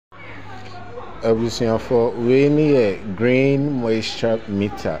for we need a grain moisture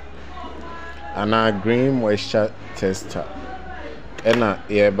meter and a grain moisture tester. And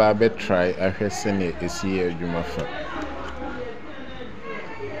a baby try a hesene is here, Jumafa.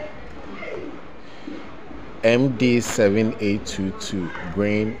 MD7822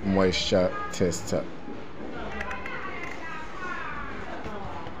 grain moisture tester.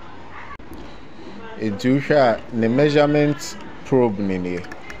 It do have the measurement probe in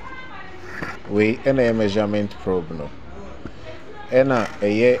we and a measurement probe no. And a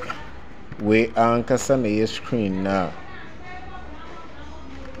we ankasa na screen now.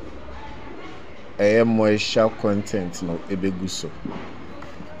 A moisture content no ebeguso.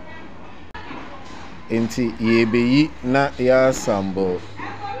 Inti yebeyi na ya sample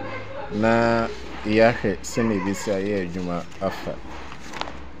na ya he sene bisi aye adwuma afa.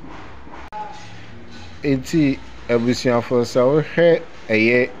 Inti abusuafo sa wo hwe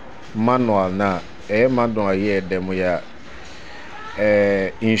eye manual na manual ye demo ya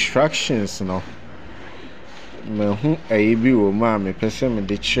instructions no me hu eye bi wo ma me pese me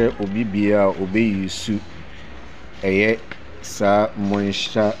de kire obi bia obe yusu eye sa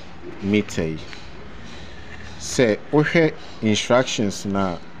moisture meter. Say okay instructions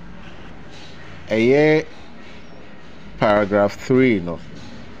na paragraph 3 no.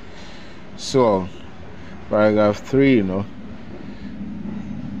 So paragraph 3 no.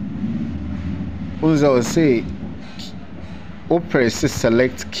 Unza say press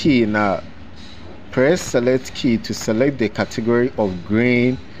select key na. Press select key to select the category of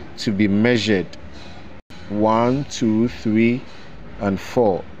grain to be measured 1, 2, 3 and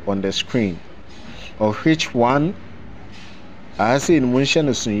 4 on the screen. Of which one, as in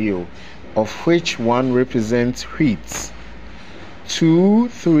of which one represents wheat, 2,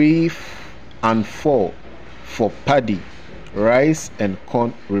 3, and 4 for paddy, rice, and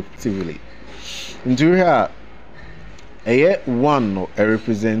corn respectively. Into here, one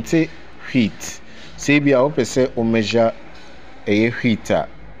represents wheat. Say be our pese o measure wheat.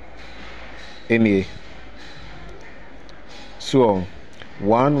 Any. So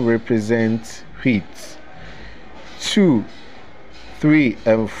 1 represents wheat, 2, 3,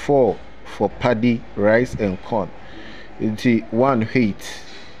 and 4 for paddy, rice, and corn. It's 1 wheat,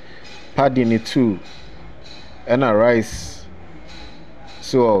 paddy ni 2, and a rice.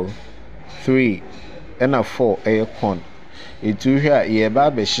 So 3 and a 4 a corn. It's here ye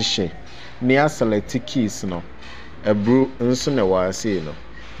babe shishe. Near select keys no. A brew unso na wa say no.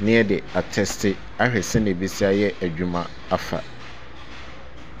 Near the attested a hesene bisia ye adwuma afa.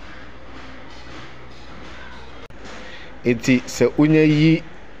 Eti se unya yi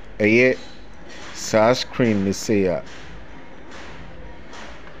eye sa screen ni say a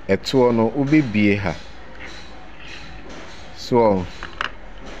eto no ubebie ha. So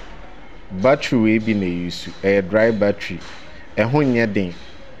battery we bi na use a dry battery ho nya den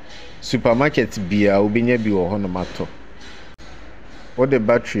supermarket bia obenya bi wo ho no mato o the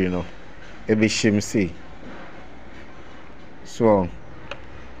battery no e be shim say. So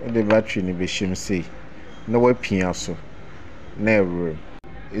the battery ni be shim say na wa pia so na room.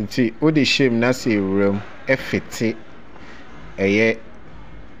 Nti o de shame na say room efete eye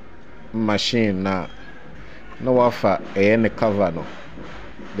machine na wafa eye ne cover no,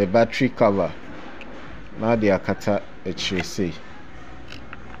 the battery cover na de akata e chire say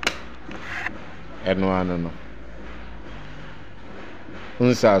eno ano no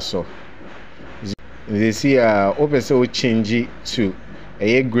unsa so this year opese o change to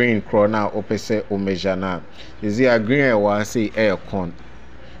a green corner opposite o measure na. Is there a green one say air corn?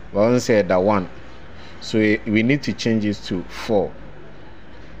 One said that 1. So we need to change it to 4.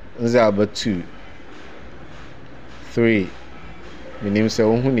 Is there about 2, 3? My name is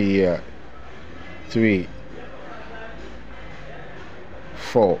here. 3,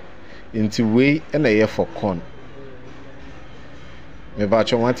 4. Into way and a year for corn. Me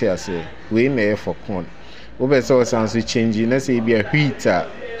batch on what I say. We in a for corn. Over so sounds we changing. Let's say be a wheat,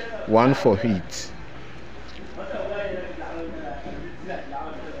 1 for wheat,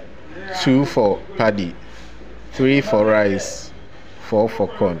 2 for paddy, 3 for rice, 4 for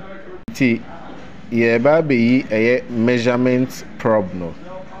corn. T ye baby a measurement probe no.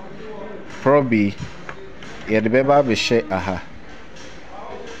 Probe ye the baby share aha.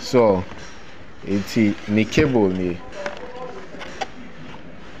 So it's ni cable ni.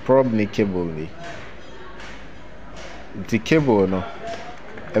 Probe ni cable ni. The cable no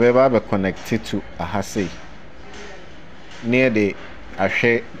ebeba be connected to a hase near the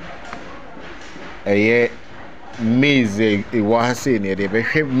ahwe maize e wa hase near the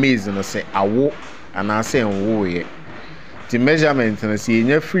be maize no say awo and I say nwo ye the measurement no say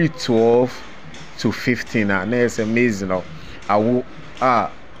nya free 12 to 15 na say maize no awo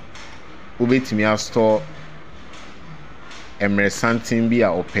wobetimi store emresantin bi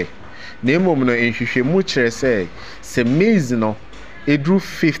a ope na emom no nhwehwemu kire say maize no edru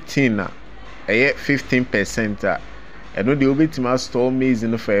 15 na 15% a eno de wobetimi store maize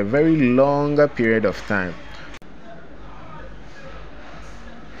no for a very longer period of time.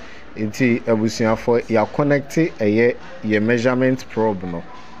 Inti abusuafo ya connect ye measurement probe no,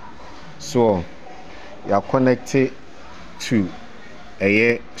 so ya connect to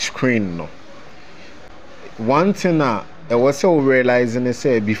screen no. One thing was so realizing is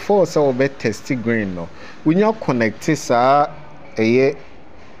say before so be test grain no, when you connect sa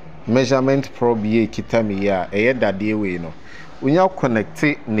measurement probe ye kitami ya dadie we no, when you connect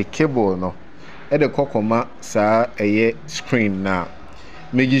ni cable no e de kokoma sa screen na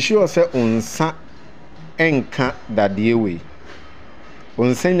make sure say unsa enka dadie we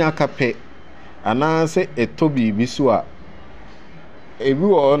unsenya kape ana se etobi biso a ebi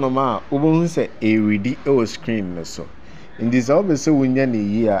wo no ma ubun se eridi e screen no so indi so be se wunya ne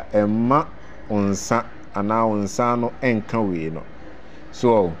yi a emma unsa ana unsa no enka we no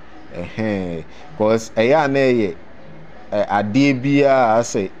so cause eya na ade bia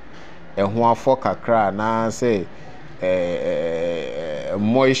say ho afọ kakra na say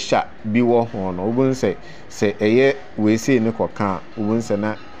moisture bi wo ho no ubun se we say ne koka ubun se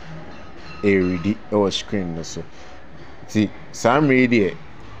na eridi e screen no so ti sam ready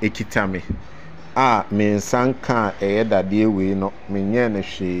ekitame me sanka dadie we no menye na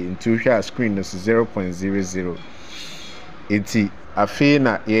hwe ntu hwe screen no so 0.00 eti afi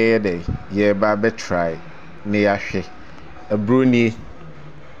na ye ba be try ne ya hwe abroni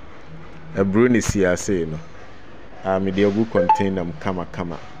siase no me de ogu container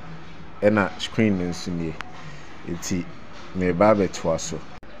kama ena screen nso nie eti me ba be to aso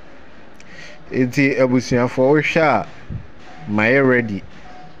eti abusuafo wo hwe a my ready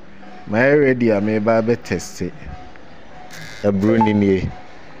a me ba be test abroni nie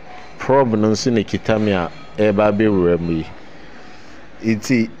probe no nso ne kitame a e ba be wura mu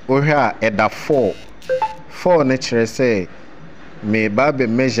eti wo hwe a eda 4 ne kire say me ba be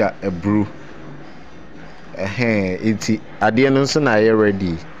measure abru eti ade no nso na ye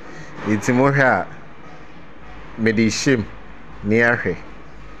ready eti mo hwe a me di shim ne ahwe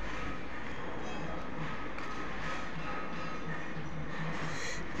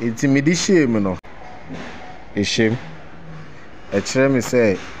eti me di shim no shim kire me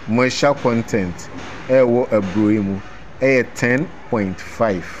say moisture content wo abru mu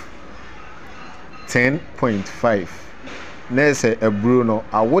 10.5 na say abru no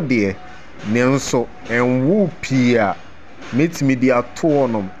awode ne nso enwu pia metimi di ato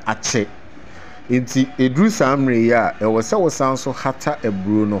onom ache enti edru samre ya e wo se wo sanso hata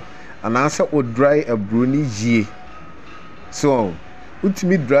abru no ananse o dry abru ni yie so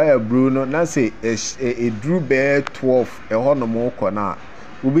utimi dry abru no na say edru be 12 honom ko na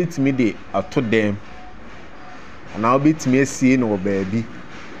ubetimi de ato dem ana ubetimi asie no baabi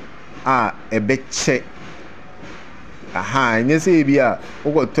ebeche nye say bia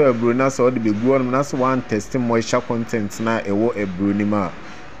wo to abru na so de begu on na so one test moisture content na ewo abru ni ma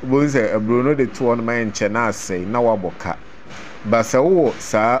bo say abru no de to on ma enche na asai na waboka ba sa wo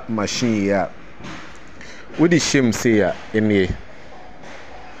sa machine ya wo di shim say ya enie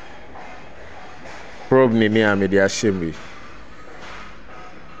probe ni a me dia shim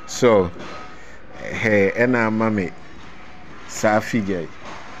so ena mame sa figure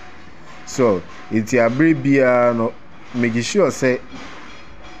so iti abre bia no make sure say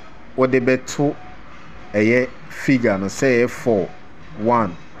what they beto figure no say 4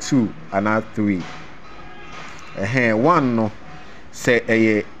 1 2 and 3 1 no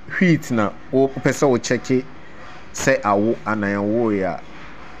say wheat na o pesa o check it say awo anayanwo ya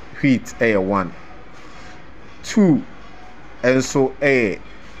wheat 1 2 and so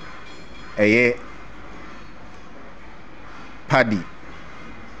paddy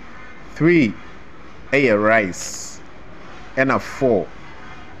 3 rice and 4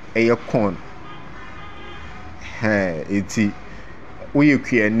 corn eti we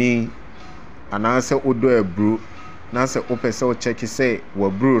kuani ananse odo abru na se opese o check say wa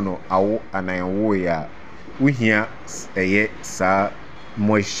bru no awo ananwo ya uhia sa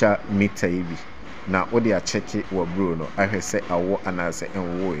moisture meter ibi na odi a check wa bru no ahwese awo ananse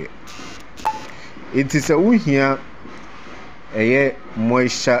enwo ya eti se uhia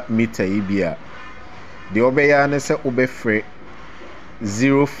moisture meter ibi a the obeya ne se obefre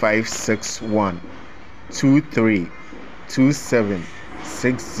 0561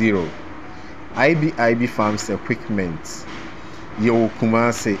 232760 IBIB FARMS equipment. Yo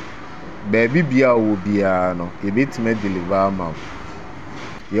Kumase baby bia wo bia no yebetime deliver ama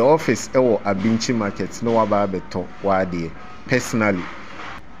your office ewo Abinchi market no waba beto wade personally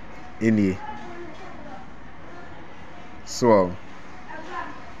any so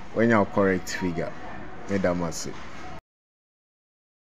when you correct figure medamase